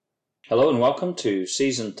Hello and welcome to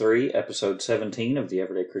Season 3, Episode 17 of the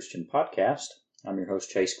Everyday Christian Podcast. I'm your host,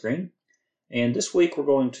 Chase Green. And this week we're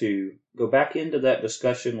going to go back into that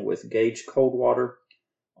discussion with Gage Coldwater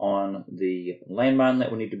on the landmine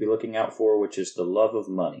that we need to be looking out for, which is the love of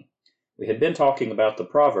money. We had been talking about the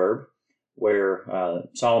proverb where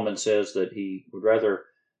Solomon says that he would rather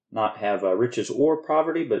not have riches or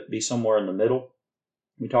poverty, but be somewhere in the middle.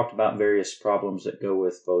 We talked about various problems that go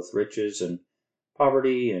with both riches and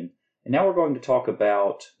poverty, and now we're going to talk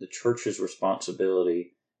about the church's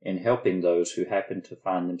responsibility in helping those who happen to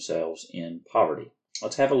find themselves in poverty.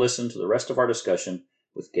 Let's have a listen to the rest of our discussion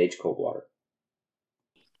with Gage Coldwater.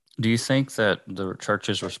 Do you think that the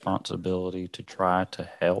church's responsibility to try to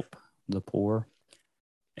help the poor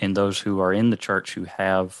and those who are in the church who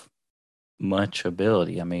have much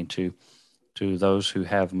ability, to those who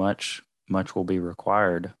have much will be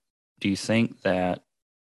required, do you think that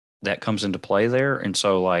comes into play there? And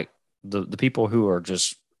so like the people who are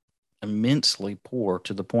just immensely poor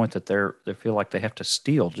to the point that they feel like they have to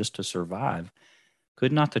steal just to survive,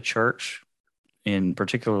 could not the church, and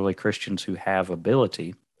particularly Christians who have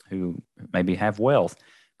ability, who maybe have wealth,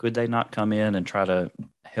 could they not come in and try to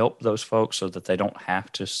help those folks so that they don't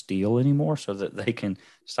have to steal anymore, so that they can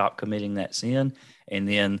stop committing that sin? And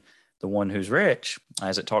then the one who's rich,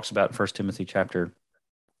 as it talks about in 1 Timothy chapter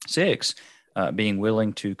 6, being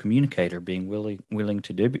willing to communicate or being willing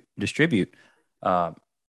to distribute,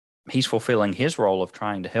 he's fulfilling his role of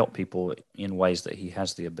trying to help people in ways that he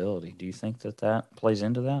has the ability. Do you think that plays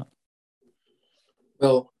into that?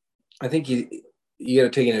 Well, I think you got to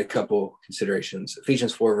take in a couple considerations.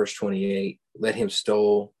 Ephesians 4, verse 28, let him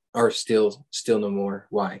steal no more.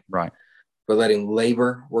 Why? Right. But let him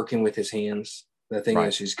labor, working with his hands. The thing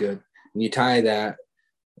is, he's good. And you tie that,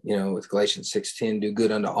 with Galatians 6:10, do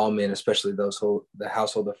good unto all men, especially those the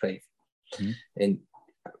household of faith. Mm-hmm. And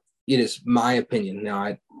it is my opinion.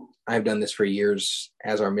 Now, I've done this for years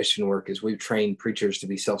as our mission work, is we've trained preachers to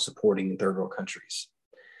be self-supporting in third world countries.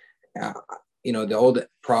 The old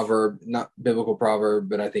proverb, not biblical proverb,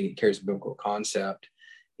 but I think it carries a biblical concept.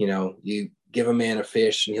 You give a man a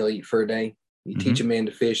fish and he'll eat for a day. You teach a man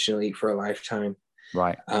to fish and he'll eat for a lifetime.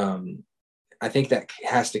 Right. I think that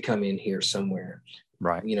has to come in here somewhere.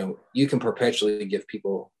 Right. You can perpetually give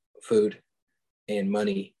people food and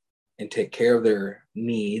money and take care of their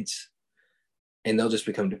needs, and they'll just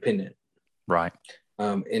become dependent. Right.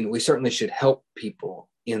 And we certainly should help people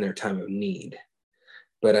in their time of need.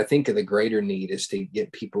 But I think the greater need is to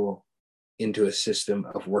get people into a system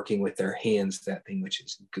of working with their hands, that thing which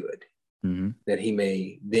is good, that he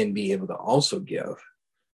may then be able to also give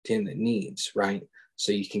to him that needs, right?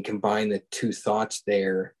 So you can combine the two thoughts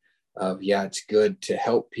there of, it's good to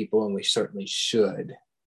help people, and we certainly should.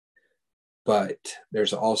 But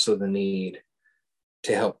there's also the need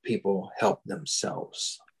to help people help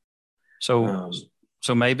themselves.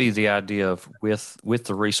 So maybe the idea of with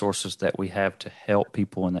the resources that we have to help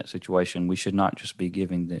people in that situation, we should not just be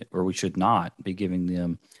giving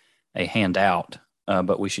them a handout,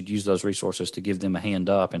 but we should use those resources to give them a hand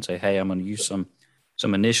up and say, hey, I'm going to use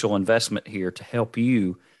some initial investment here to help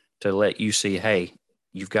you, to let you see, hey,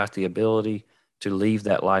 you've got the ability to leave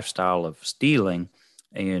that lifestyle of stealing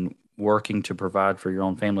and working to provide for your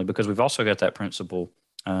own family. Because we've also got that principle,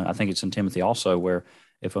 I think it's in Timothy also, where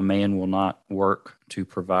if a man will not work to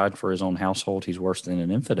provide for his own household, he's worse than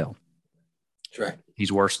an infidel. That's right.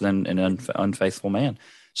 He's worse than an unfaithful man.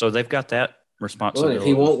 So they've got that responsibility. Well, if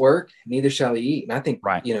he won't work, neither shall he eat. And I think,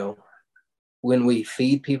 right. When we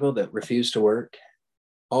feed people that refuse to work,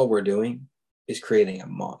 all we're doing is creating a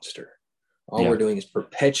monster. All we're doing is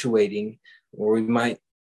perpetuating, or we might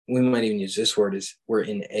even use this word, is we're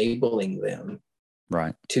enabling them,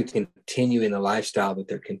 right, to continue in the lifestyle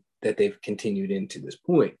that they've continued into this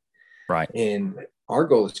point. Right. And our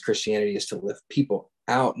goal as Christianity is to lift people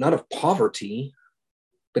out, not of poverty,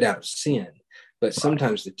 but out of sin. But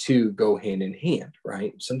sometimes the two go hand in hand,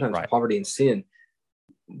 right? Sometimes poverty and sin,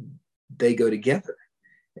 they go together.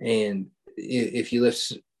 And if you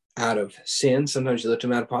lift out of sin, sometimes you lift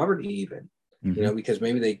them out of poverty even, because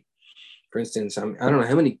maybe they, for instance, I don't know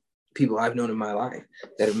how many people I've known in my life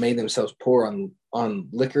that have made themselves poor on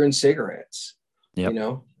liquor and cigarettes. Yep.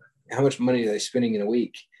 How much money are they spending in a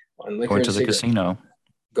week on liquor and cigarettes? The casino.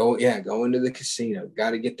 Go into the casino.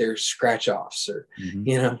 Got to get their scratch offs, or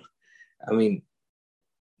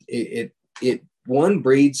it one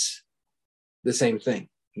breeds the same thing.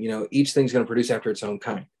 Each thing's going to produce after its own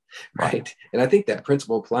kind, right? And I think that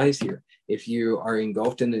principle applies here. If you are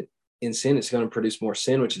engulfed in sin, it's going to produce more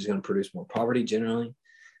sin, which is going to produce more poverty generally.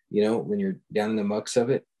 When you're down in the mucks of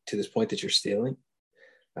it, to this point that you're stealing.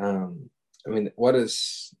 What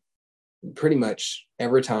does pretty much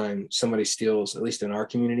every time somebody steals, at least in our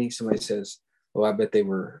community, somebody says, "Well, I bet they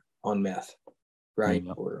were on meth, right,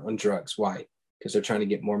 or on drugs." Why? Because they're trying to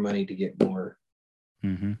get more money to get more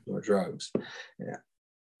drugs. Yeah,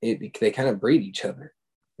 they kind of breed each other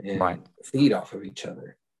and feed off of each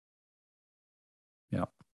other. Yeah.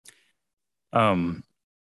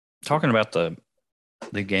 Talking about the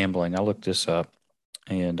gambling, I looked this up,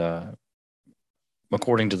 and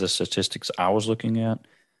according to the statistics I was looking at,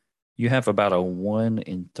 you have about a 1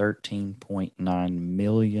 in 13.9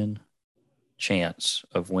 million chance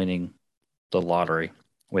of winning the lottery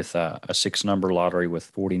with a 6-number lottery with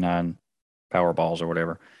 49 Powerballs or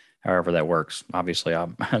whatever, however that works. Obviously, I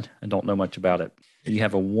don't know much about it. You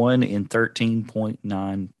have a 1 in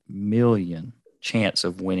 13.9 million chance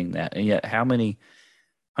of winning that. And yet how many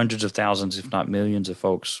hundreds of thousands, if not millions of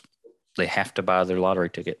folks, they have to buy their lottery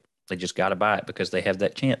ticket. They just got to buy it because they have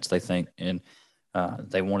that chance, they think. And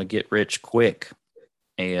they want to get rich quick.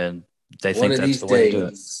 And they think that's the way to do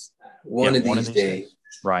it. One of these days.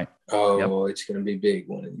 Right. Oh, It's going to be big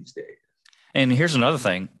one of these days. And here's another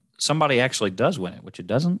thing. Somebody actually does win it, which it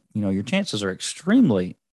doesn't. Your chances are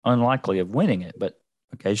extremely unlikely of winning it, but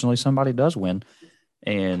occasionally somebody does win.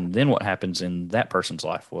 And then what happens in that person's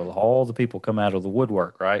life? Well, all the people come out of the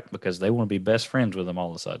woodwork, right? Because they want to be best friends with them all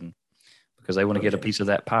of a sudden because they want to get a piece of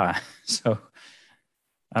that pie. So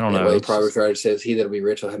I don't know. Well, the Proverbs writer says, "He that'll be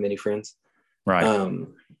rich will have many friends." Right.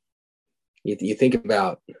 You think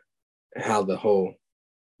about how the whole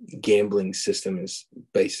gambling system is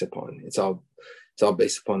based upon. It's all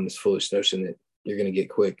based upon this foolish notion that you're going to get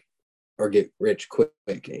quick or get rich quick.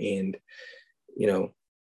 And,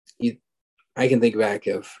 I can think back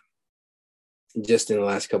of just in the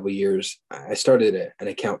last couple of years, I started an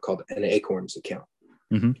account called an Acorns account.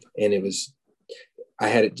 Mm-hmm. And I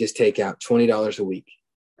had it just take out $20 a week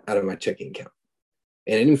out of my checking account.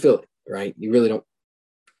 And I didn't feel it, right? You really don't.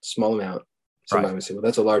 Small amount. Somebody would say, "Well,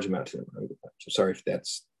 that's a large amount to them." I'm sorry if that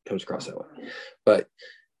comes across that way. But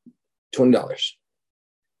 $20.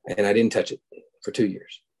 And I didn't touch it for 2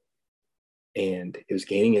 years. And it was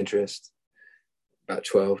gaining interest, about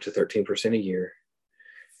 12 to 13% a year.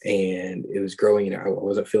 And it was growing, and I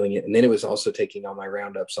wasn't feeling it. And then it was also taking all my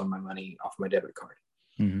roundups on my money off my debit card.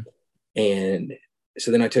 Mm-hmm. And so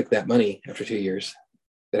then I took that money after 2 years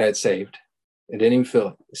that I had saved and didn't even feel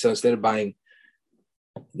it. So instead of buying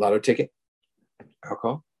lotto ticket,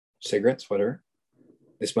 alcohol, cigarettes, whatever,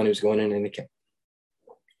 this money was going in an account.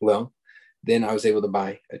 Well, then I was able to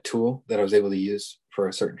buy a tool that I was able to use for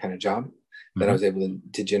a certain kind of job that I was able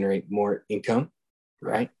to generate more income,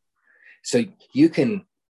 right? So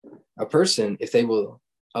a person, if they will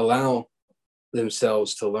allow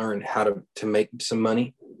themselves to learn how to make some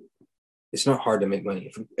money, it's not hard to make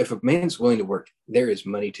money. If a man's willing to work, there is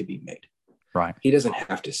money to be made. Right. He doesn't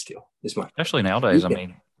have to steal. Especially nowadays. I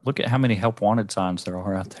mean, look at how many help wanted signs there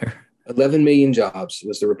are out there. 11 million jobs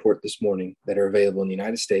was the report this morning that are available in the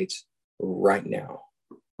United States right now.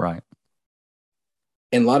 Right.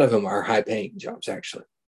 And a lot of them are high paying jobs, actually.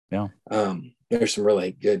 Yeah. There's some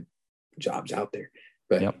really good jobs out there.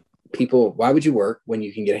 But people, why would you work when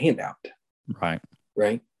you can get a handout? Right.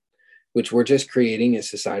 Right. Which we're just creating a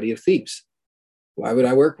society of thieves. Why would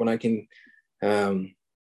I work when I can?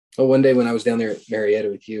 One day when I was down there at Marietta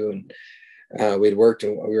with you and we'd worked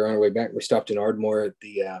and we were on our way back, we stopped in Ardmore at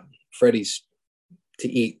the Freddy's to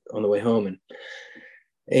eat on the way home.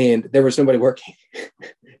 And there was nobody working.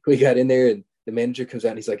 We got in there and the manager comes out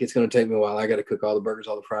and he's like, "It's going to take me a while. I got to cook all the burgers,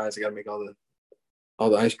 all the fries. I got to make all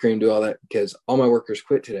the ice cream, do all that because all my workers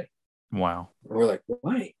quit today." Wow. And we're like,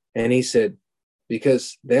 "Why?" And he said,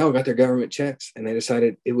 "Because they all got their government checks and they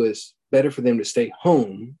decided it was better for them to stay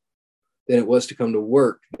home than it was to come to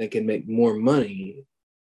work. They can make more money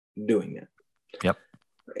doing that." Yep.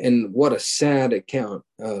 And what a sad account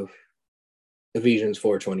of Ephesians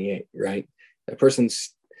 4:28, right? A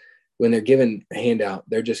person's, when they're given a handout,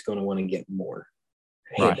 they're just going to want to get more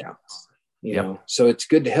handouts, you know? So it's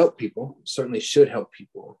good to help people, certainly should help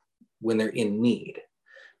people when they're in need.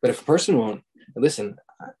 But if a person won't, listen,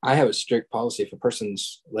 I have a strict policy. If a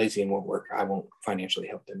person's lazy and won't work, I won't financially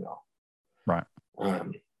help them at all. Right.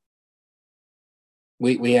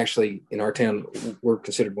 We actually, in our town, we're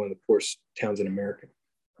considered one of the poorest towns in America.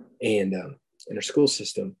 And in our school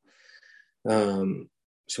system,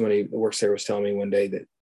 somebody that works there was telling me one day that,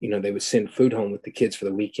 they would send food home with the kids for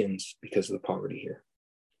the weekends because of the poverty here.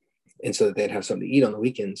 And so that they'd have something to eat on the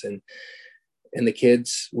weekends. And the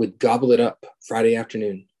kids would gobble it up Friday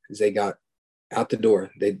afternoon as they got out the door.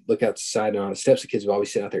 They'd look outside and on the steps, the kids would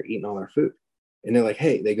always sit out there eating all our food. And they're like,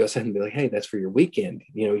 "Hey," they go outside and be like, "Hey, that's for your weekend.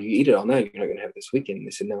 You eat it all night. You're not going to have it this weekend." And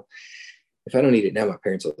they said, "No, if I don't eat it now, my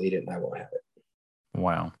parents will eat it and I won't have it.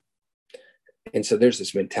 Wow. And so there's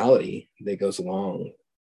this mentality that goes along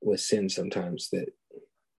with sin sometimes that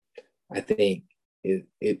I think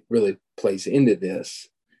it really plays into this.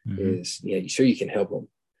 Is, sure, you can help them,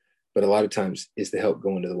 but a lot of times is the help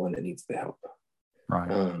going to the one that needs the help?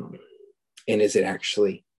 Right. And is it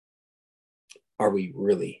actually, are we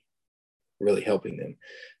really, really helping them?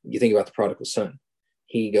 You think about the prodigal son.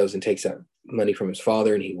 He goes and takes that money from his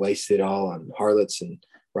father and he wastes it all on harlots and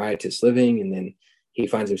riotous living. And then he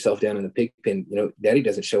finds himself down in the pig pen. Daddy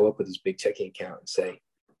doesn't show up with his big checking account and say,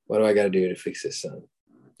 what do I got to do to fix this son?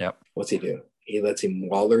 Yep. What's he do? He lets him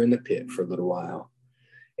waller in the pit for a little while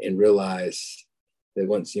and realize that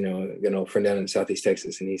once, an old friend down in Southeast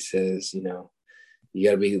Texas, and he says, you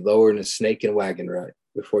got to be lower than a snake in a wagon rut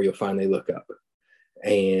before you'll finally look up.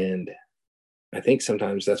 And I think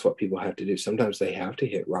sometimes that's what people have to do. Sometimes they have to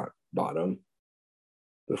hit rock bottom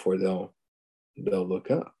before they'll look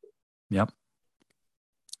up. Yep.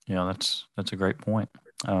 Yeah, that's a great point.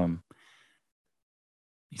 You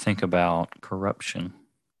think about corruption,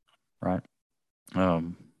 right?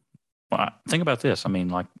 Think about this. I mean,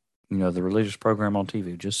 like, the religious program on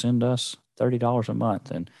TV, just send us $30 a month.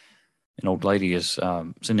 And an old lady is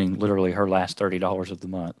sending literally her last $30 of the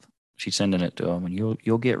month. She's sending it to them, and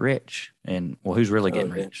you'll get rich. And well, who's really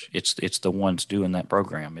getting rich? It's the ones doing that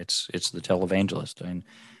program. It's the televangelist. And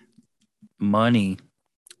money,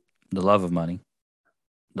 the love of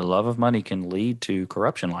money can lead to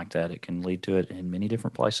corruption like that. It can lead to it in many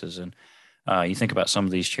different places. And you think about some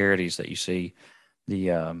of these charities that you see,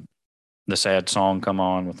 the sad song come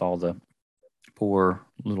on with all the poor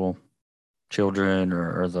little children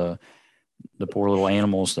or the poor little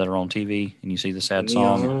animals that are on TV, and you see the sad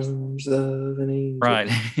song. In the arms of an angel. Right,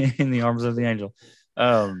 in the arms of the angel.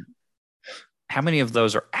 How many of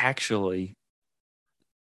those are actually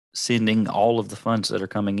sending all of the funds that are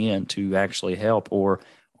coming in to actually help, or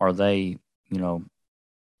are they,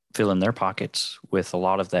 filling their pockets with a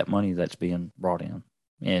lot of that money that's being brought in?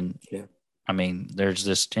 And I mean, there's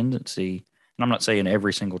this tendency, and I'm not saying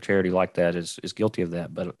every single charity like that is guilty of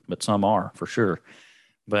that, but some are for sure.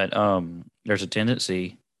 But there's a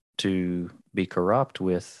tendency to be corrupt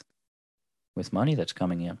with money that's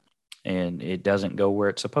coming in, and it doesn't go where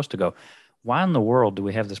it's supposed to go. Why in the world do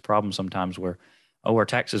we have this problem sometimes where, our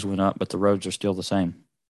taxes went up, but the roads are still the same?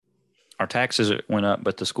 Our taxes went up,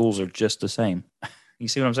 but the schools are just the same. You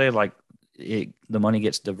see what I'm saying? Like, the money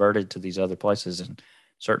gets diverted to these other places, and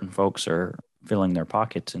certain folks are filling their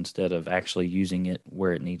pockets instead of actually using it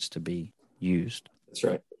where it needs to be used. That's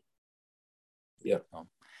right. Yeah.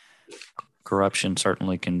 Corruption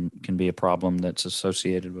certainly can be a problem that's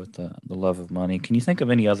associated with the love of money. Can you think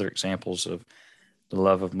of any other examples of the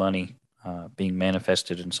love of money being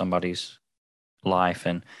manifested in somebody's life?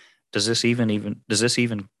 And does this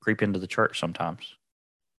even creep into the church sometimes?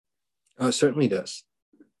 It certainly does.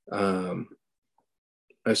 I've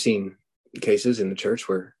seen cases in the church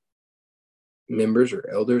where members or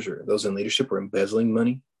elders or those in leadership were embezzling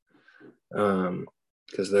money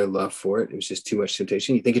because of their love for it. It was just too much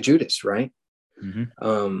temptation. You think of Judas, right?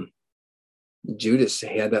 Mm-hmm. Judas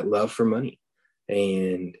had that love for money,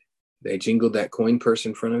 and they jingled that coin purse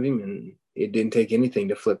in front of him, and it didn't take anything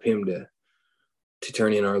to flip him to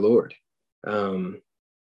turn in our Lord. You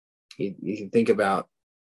can think about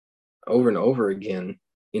over and over again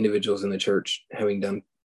individuals in the church having done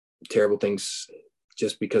terrible things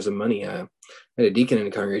just because of money. I had a deacon in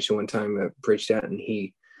the congregation one time that preached out, and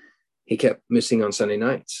he kept missing on Sunday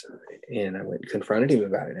nights. And I went and confronted him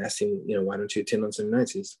about it and asked him, why don't you attend on Sunday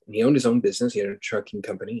nights? And he owned his own business. He had a trucking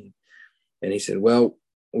company. And he said, well,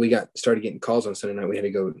 we started getting calls on Sunday night. We had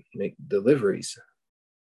to go make deliveries.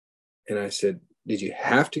 And I said, did you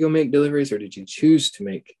have to go make deliveries, or did you choose to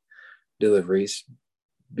make deliveries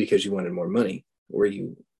because you wanted more money, where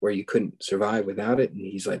you couldn't survive without it? And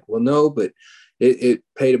he's like, well, no, but it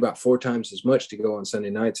paid about 4 times as much to go on Sunday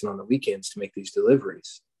nights and on the weekends to make these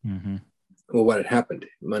deliveries. Mm-hmm. Well, what had happened?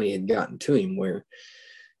 Money had gotten to him where,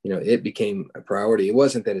 it became a priority. It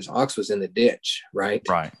wasn't that his ox was in the ditch, right?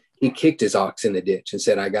 Right. He kicked his ox in the ditch and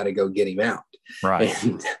said, I got to go get him out. Right.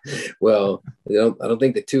 And, well, I don't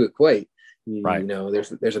think the two equate. Right.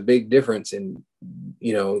 There's a big difference in,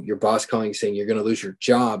 your boss calling saying you're going to lose your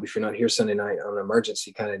job if you're not here Sunday night on an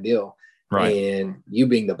emergency kind of deal. Right. And you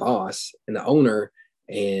being the boss and the owner,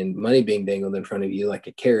 and money being dangled in front of you like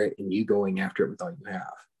a carrot, and you going after it with all you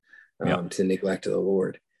have. To neglect of the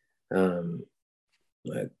Lord.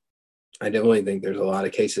 But I definitely think there's a lot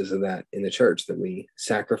of cases of that in the church, that we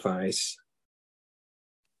sacrifice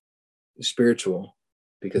spiritual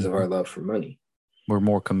because of our love for money. We're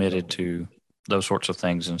more committed to those sorts of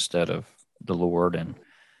things instead of the Lord and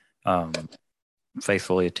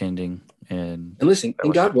faithfully attending. And listen,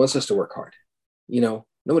 and God wants us to work hard.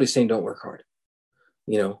 Nobody's saying don't work hard,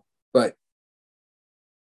 but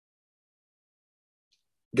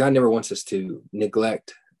God never wants us to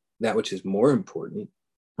neglect that which is more important.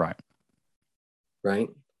 Right. Right.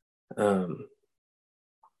 The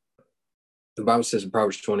Bible says in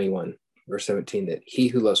Proverbs 21, verse 17, that he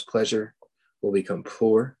who loves pleasure will become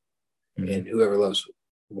poor, and whoever loves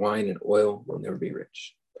wine and oil will never be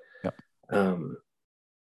rich. Yep.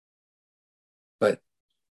 But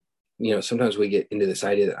sometimes we get into this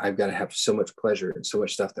idea that I've got to have so much pleasure and so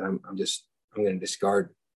much stuff that I'm going to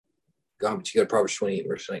discard God. But you go to Proverbs 28,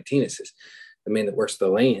 verse 19, it says, the man that works the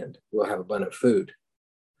land will have abundant food,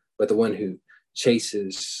 but the one who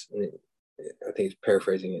chases, I think it's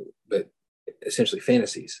paraphrasing it, but essentially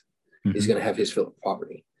fantasies, is going to have his fill of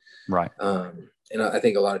poverty. Right. And I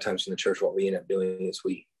think a lot of times in the church, what we end up doing is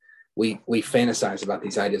we fantasize about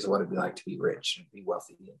these ideas of what it'd be like to be rich and be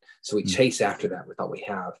wealthy. And so we chase after that with all we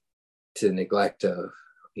have, to the neglect of,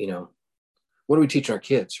 what do we teach our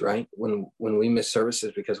kids, right? When we miss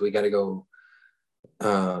services because we got to go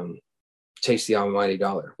chase the almighty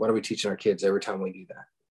dollar, what are we teaching our kids every time we do that?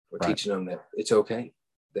 We're teaching them that it's okay,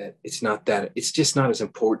 that it's not that, it's just not as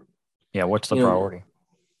important. Yeah. What's the priority?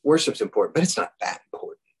 Worship's important, but it's not that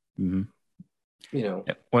important.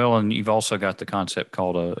 Mm-hmm. Well, and you've also got the concept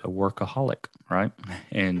called a workaholic, right?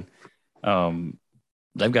 And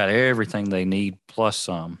they've got everything they need plus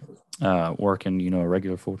some, working, a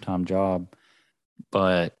regular full-time job,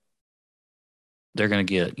 but they're going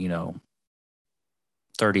to get,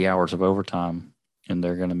 30 hours of overtime, and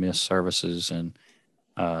they're going to miss services, and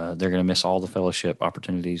they're going to miss all the fellowship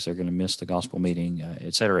opportunities. They're going to miss the gospel meeting,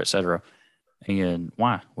 et cetera, et cetera. And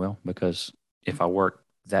why? Well, because if I work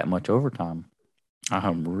that much overtime,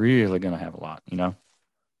 I'm really going to have a lot, Well,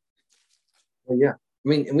 yeah. I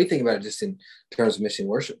mean, and we think about it just in terms of missing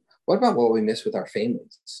worship. What about what we miss with our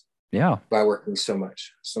families? Yeah. By working so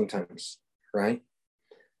much sometimes, right?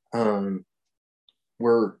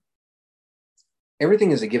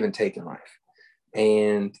 Everything is a give and take in life.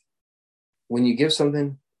 And when you give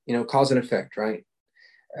something, cause and effect, right?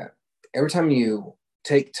 Every time you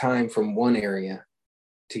take time from one area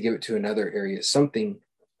to give it to another area, something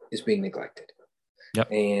is being neglected.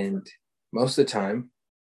 Yep. And most of the time,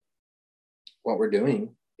 what we're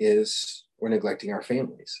doing is we're neglecting our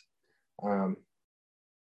families.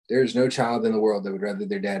 There's no child in the world that would rather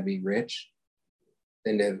their dad be rich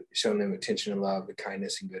than to have shown them attention and love and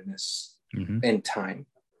kindness and goodness and time.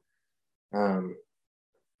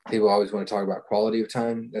 People always want to talk about quality of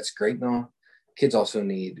time. That's great and all. Kids also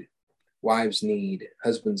need, wives need,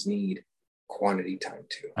 husbands need quantity time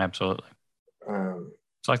too. Absolutely.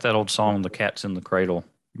 It's like that old song, "The Cat's in the Cradle."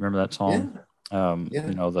 Remember that song? Yeah.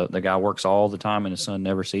 The guy works all the time and his son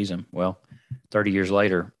never sees him. Well, 30 years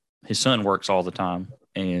later, his son works all the time,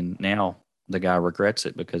 and now the guy regrets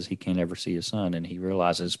it because he can't ever see his son, and he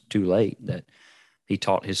realizes too late that he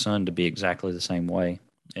taught his son to be exactly the same way,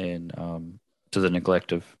 and to the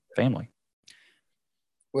neglect of family.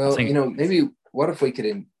 Well, maybe what if we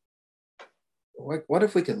could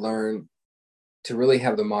learn to really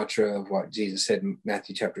have the mantra of what Jesus said in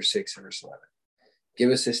Matthew chapter 6, verse 11. Give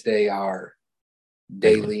us this day our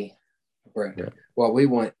daily bread. Yeah. What we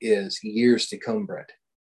want is years to come bread.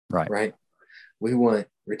 Right. We want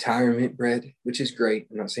retirement bread, which is great.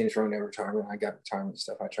 I'm not saying it's wrong to have retirement. I got retirement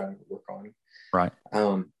stuff I try to work on. Right.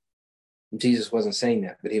 Jesus wasn't saying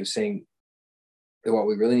that, but he was saying that what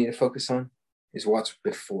we really need to focus on is what's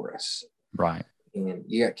before us. Right. And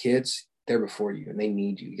you got kids, they're before you and they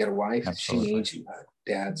need you. You got a wife, Absolutely. She needs you.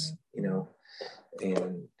 Dads,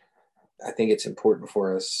 and I think it's important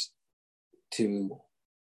for us to,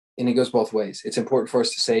 and it goes both ways. It's important for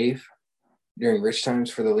us to save during rich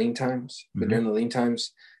times for the lean times, but during the lean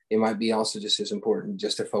times, it might be also just as important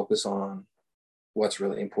just to focus on what's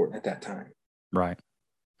really important at that time. Right.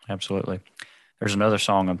 Absolutely. There's another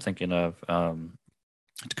song I'm thinking of.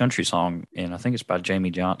 It's a country song, and I think it's by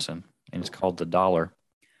Jamie Johnson, and it's called "The Dollar."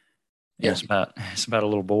 Yeah. It's about a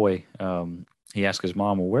little boy. He asks his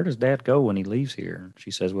mom, "Well, where does Dad go when he leaves here?" And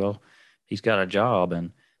she says, "Well, he's got a job,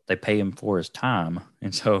 and they pay him for his time."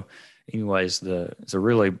 And so, anyways, it's a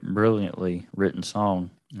really brilliantly written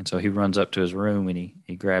song. And so he runs up to his room and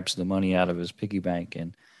he grabs the money out of his piggy bank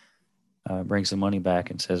and brings the money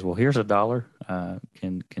back and says, "Well, here's $1.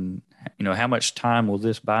 Can how much time will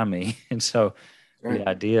this buy me?" And so the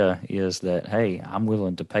idea is that, hey, I'm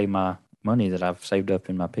willing to pay my money that I've saved up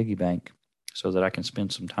in my piggy bank so that I can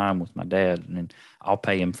spend some time with my dad, and I'll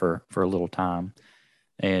pay him for a little time.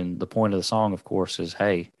 And the point of the song, of course, is,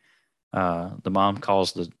 hey, The mom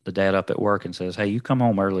calls the dad up at work and says, "Hey, you come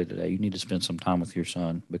home early today. You need to spend some time with your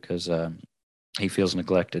son because he feels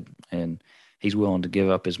neglected, and he's willing to give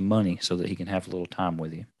up his money so that he can have a little time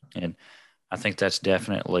with you." And I think that's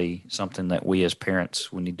definitely something that we as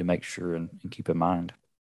parents, we need to make sure and keep in mind.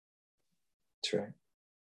 That's right.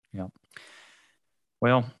 Yeah.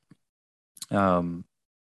 Well,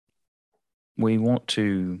 we want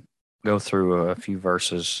to go through a few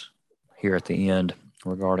verses here at the end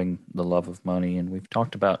regarding the love of money, and we've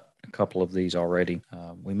talked about a couple of these already.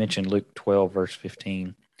 We mentioned Luke 12, verse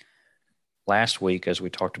 15 last week as we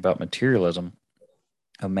talked about materialism.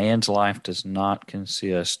 A man's life does not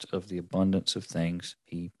consist of the abundance of things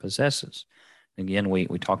he possesses. Again, we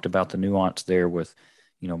talked about the nuance there with,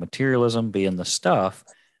 materialism being the stuff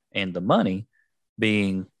and the money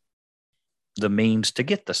being the means to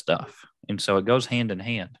get the stuff. And so it goes hand in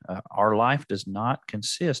hand. Our life does not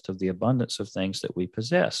consist of the abundance of things that we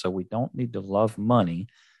possess. So we don't need to love money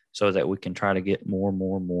so that we can try to get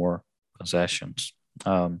more possessions.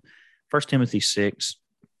 1 Timothy 6,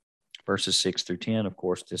 verses 6 through 10, of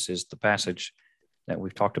course, this is the passage that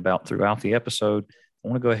we've talked about throughout the episode. I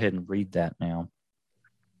want to go ahead and read that now.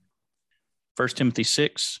 1 Timothy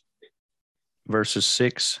 6, verses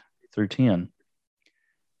 6 through 10.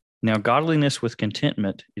 Now, godliness with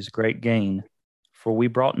contentment is great gain, for we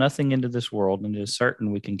brought nothing into this world, and it is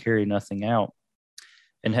certain we can carry nothing out.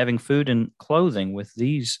 And having food and clothing, with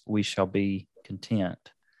these we shall be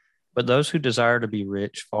content. But those who desire to be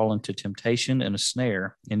rich fall into temptation and a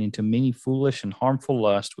snare, and into many foolish and harmful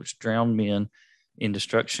lusts, which drown men in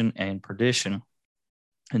destruction and perdition.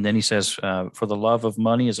 And then he says, for the love of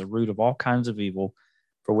money is a root of all kinds of evil,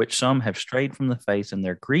 for which some have strayed from the faith in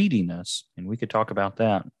their greediness. And we could talk about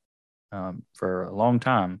that for a long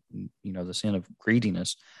time, the sin of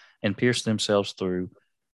greediness, and pierced themselves through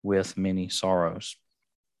with many sorrows.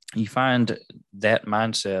 You find that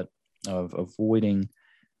mindset of avoiding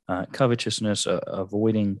covetousness,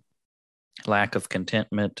 avoiding lack of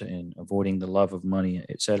contentment, and avoiding the love of money,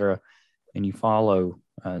 etc. And you follow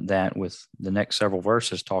that with the next several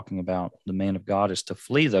verses talking about the man of God is to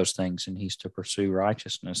flee those things, and he's to pursue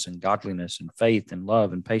righteousness and godliness and faith and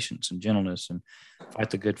love and patience and gentleness and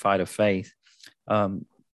fight the good fight of faith.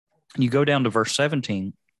 You go down to verse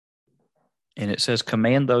 17, and it says,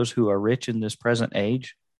 command those who are rich in this present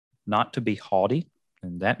age not to be haughty.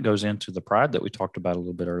 And that goes into the pride that we talked about a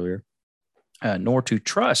little bit earlier, nor to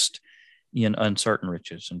trust in uncertain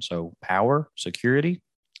riches. And so power, security,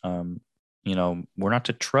 we're not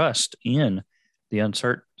to trust in the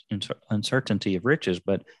uncertainty of riches,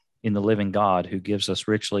 but in the living God who gives us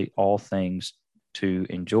richly all things to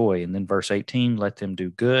enjoy. And then verse 18, let them do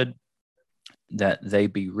good, that they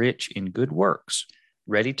be rich in good works,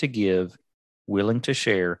 ready to give, willing to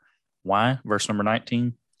share. Why? Verse number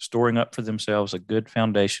 19, storing up for themselves a good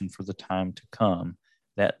foundation for the time to come,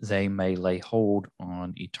 that they may lay hold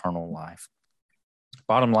on eternal life.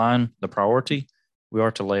 Bottom line, the priority, we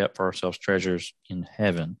are to lay up for ourselves treasures in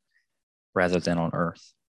heaven rather than on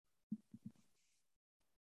earth.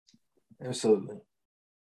 Absolutely.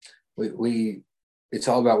 We it's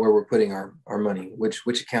all about where we're putting our money.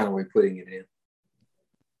 Which account are we putting it in?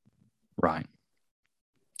 Right.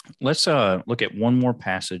 Let's look at one more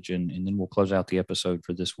passage, and then we'll close out the episode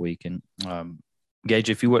for this week. And Gage,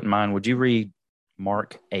 if you wouldn't mind, would you read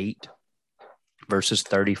Mark 8, verses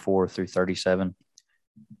 34 through 37?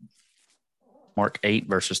 Mark 8,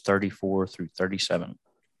 verses 34 through 37.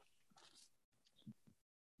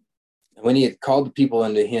 When he had called the people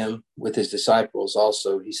unto him with his disciples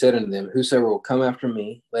also, he said unto them, whosoever will come after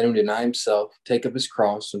me, let him deny himself, take up his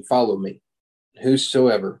cross, and follow me. And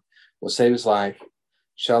whosoever will save his life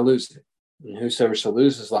shall lose it. And whosoever shall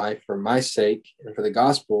lose his life for my sake and for the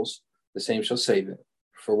gospel's, the same shall save it.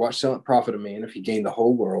 For what shall it profit a man if he gain the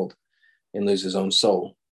whole world and lose his own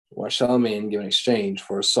soul? What shall a man give in exchange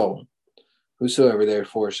for a soul? Whosoever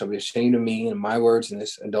therefore shall be ashamed of me and my words in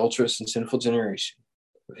this adulterous and sinful generation,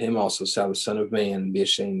 of him also shall the Son of Man be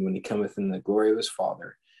ashamed when he cometh in the glory of his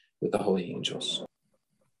Father with the holy angels.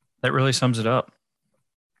 That really sums it up.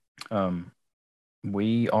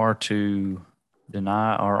 We are to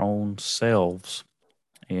deny our own selves,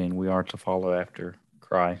 and we are to follow after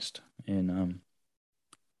Christ. And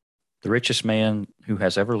the richest man who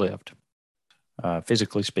has ever lived,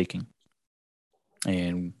 physically speaking,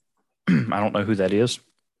 and I don't know who that is,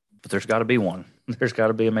 but there's got to be one. There's got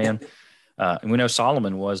to be a man. And we know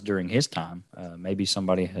Solomon was during his time. Maybe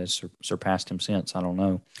somebody has surpassed him since. I don't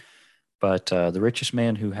know. But the richest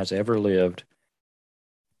man who has ever lived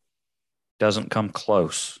doesn't come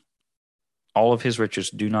close. All of his riches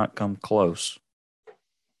do not come close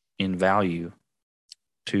in value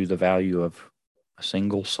to the value of a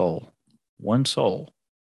single soul. One soul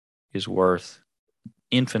is worth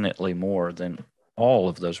infinitely more than all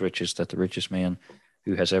of those riches that the richest man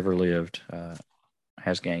who has ever lived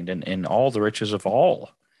has gained, and all the riches of all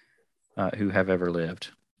who have ever lived.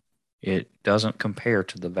 It doesn't compare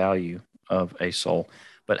to the value of a soul.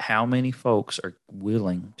 But how many folks are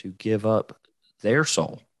willing to give up their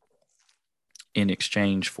soul in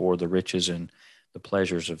exchange for the riches and the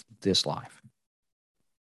pleasures of this life?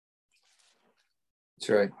 That's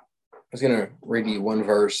right. I was going to read you one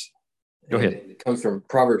verse. Go ahead. It comes from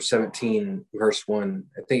Proverbs 17, verse 1.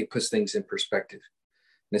 I think it puts things in perspective.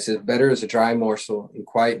 And it says, better is a dry morsel and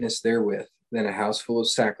quietness therewith than a house full of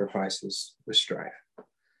sacrifices with strife.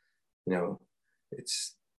 You know,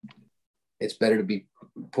 it's better to be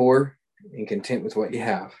poor and content with what you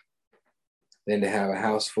have than to have a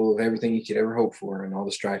house full of everything you could ever hope for and all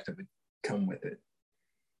the strife that would come with it.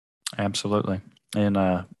 Absolutely. And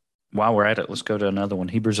while we're at it, let's go to another one,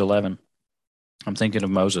 Hebrews 11. I'm thinking of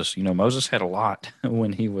Moses. You know, Moses had a lot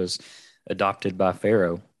when he was adopted by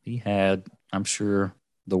Pharaoh. He had, I'm sure,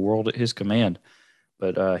 the world at his command.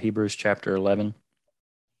 But Hebrews chapter 11,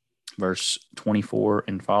 verse 24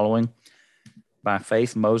 and following. By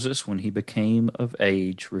faith, Moses, when he became of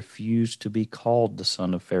age, refused to be called the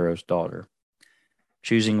son of Pharaoh's daughter,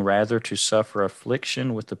 choosing rather to suffer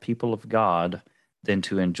affliction with the people of God than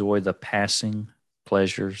to enjoy the passing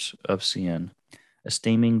pleasures of sin,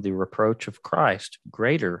 esteeming the reproach of Christ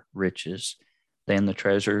greater riches than the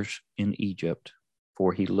treasures in Egypt,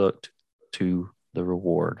 for he looked to the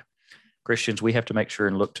reward. Christians, we have to make sure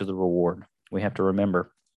and look to the reward. We have to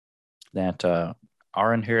remember that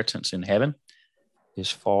our inheritance in heaven is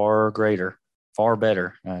far greater, far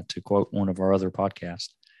better, to quote one of our other podcasts,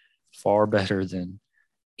 far better than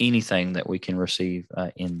anything that we can receive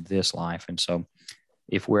in this life. And so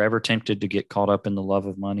if we're ever tempted to get caught up in the love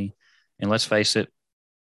of money, and let's face it,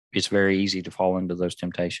 it's very easy to fall into those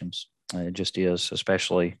temptations. It just is,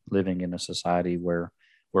 especially living in a society where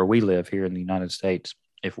we live here in the United States.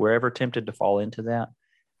 If we're ever tempted to fall into that,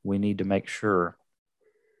 we need to make sure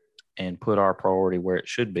and put our priority where it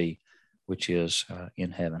should be, which is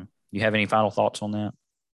in heaven. You have any final thoughts on that?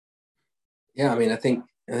 Yeah, I mean, I think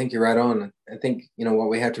you're right on. I think, you know, what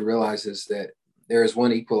we have to realize is that there is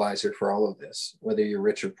one equalizer for all of this, whether you're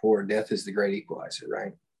rich or poor. Death is the great equalizer,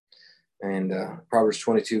 right? And Proverbs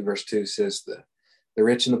 22, verse 2 says, the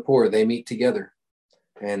rich and the poor, they meet together,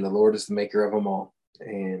 and the Lord is the maker of them all.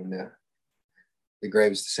 And the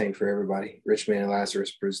grave is the same for everybody. Rich man and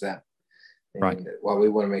Lazarus proves that. And right. What we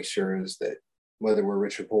want to make sure is that whether we're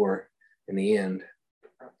rich or poor, in the end,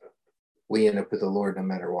 we end up with the Lord no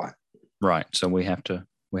matter what. Right. So we have to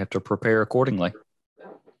prepare accordingly.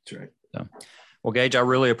 That's right. So, well, Gage, I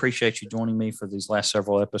really appreciate you joining me for these last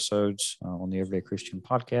several episodes on the Everyday Christian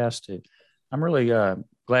Podcast. I'm really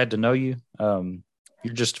glad to know you.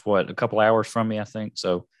 You're just a couple hours from me, I think.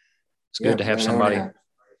 So it's good to have somebody.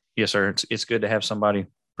 Yes, sir. It's good to have somebody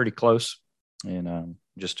pretty close, and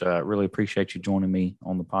just really appreciate you joining me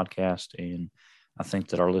on the podcast. And I think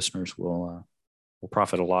that our listeners will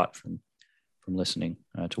profit a lot from listening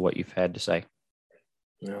to what you've had to say.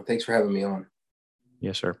 No, thanks for having me on.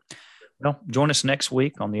 Yes, sir. Well, join us next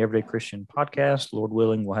week on the Everyday Christian Podcast. Lord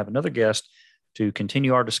willing, we'll have another guest to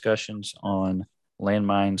continue our discussions on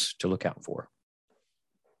landmines to look out for.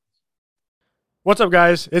 What's up,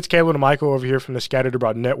 guys? It's Caleb and Michael over here from the Scattered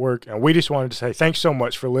Abroad Network, and we just wanted to say thanks so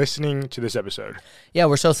much for listening to this episode. Yeah,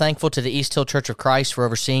 we're so thankful to the East Hill Church of Christ for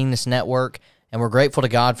overseeing this network, and we're grateful to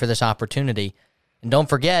God for this opportunity. And don't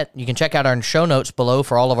forget, you can check out our show notes below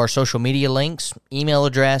for all of our social media links, email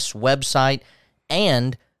address, website,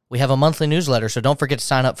 and we have a monthly newsletter, so don't forget to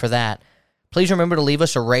sign up for that. Please remember to leave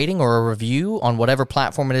us a rating or a review on whatever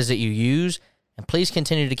platform it is that you use, and please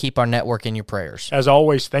continue to keep our network in your prayers. As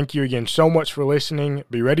always, thank you again so much for listening.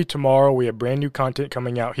 Be ready tomorrow. We have brand new content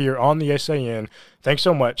coming out here on the SAN. Thanks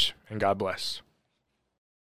so much, and God bless.